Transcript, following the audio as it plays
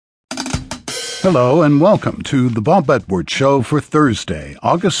Hello and welcome to the Bob Edwards Show for Thursday,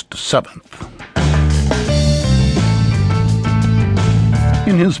 August 7th.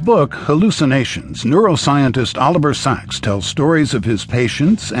 In his book, Hallucinations, neuroscientist Oliver Sacks tells stories of his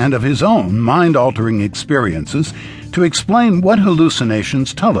patients and of his own mind-altering experiences to explain what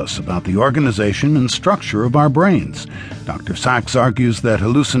hallucinations tell us about the organization and structure of our brains. Dr. Sacks argues that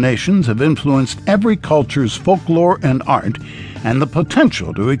hallucinations have influenced every culture's folklore and art, and the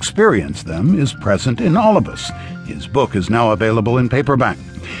potential to experience them is present in all of us. His book is now available in paperback.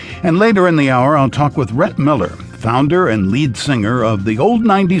 And later in the hour, I'll talk with Rhett Miller, founder and lead singer of the Old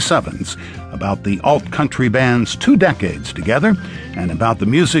 97s, about the alt-country band's 2 decades together, and about the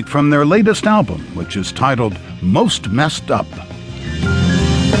music from their latest album, which is titled Most Messed Up.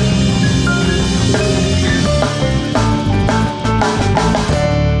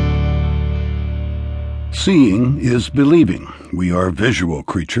 Seeing is believing. We are visual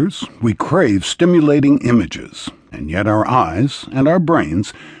creatures. We crave stimulating images, and yet our eyes and our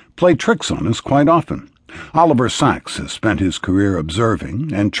brains play tricks on us quite often. Oliver Sacks has spent his career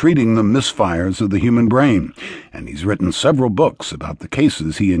observing and treating the misfires of the human brain, and he's written several books about the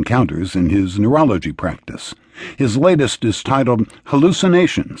cases he encounters in his neurology practice. His latest is titled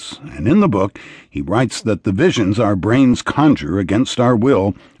Hallucinations, and in the book he writes that the visions our brains conjure against our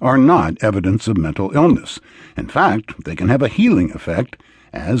will are not evidence of mental illness. In fact, they can have a healing effect,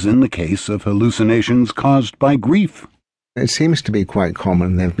 as in the case of hallucinations caused by grief. It seems to be quite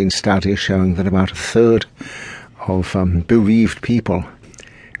common. There have been studies showing that about a third of bereaved people,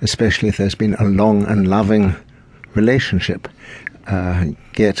 especially if there's been a long and loving relationship,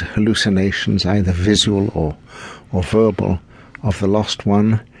 get hallucinations, either visual or verbal, of the lost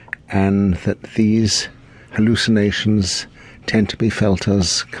one, and that these hallucinations tend to be felt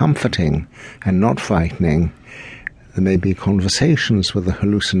as comforting and not frightening. There may be conversations with the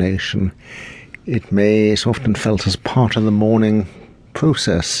hallucination. It's often felt as part of the mourning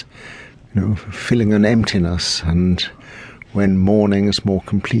process, filling an emptiness, and when mourning is more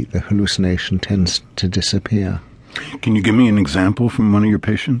complete, the hallucination tends to disappear. Can you give me an example from one of your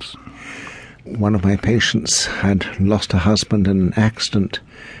patients? One of my patients had lost her husband in an accident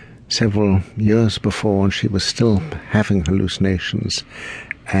several years before, and she was still having hallucinations.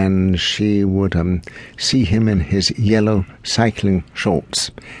 And she would see him in his yellow cycling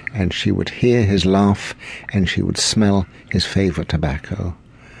shorts, and she would hear his laugh, and she would smell his favorite tobacco.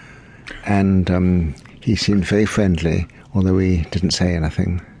 And he seemed very friendly, although he didn't say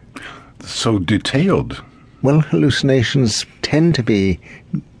anything. So detailed. Well, hallucinations tend to be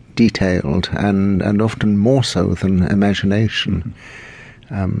detailed, and often more so than imagination.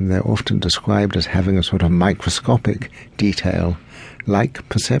 They're often described as having a sort of microscopic detail, like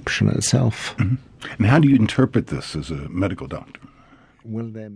perception itself. Mm-hmm. And how do you interpret this as a medical doctor? Well,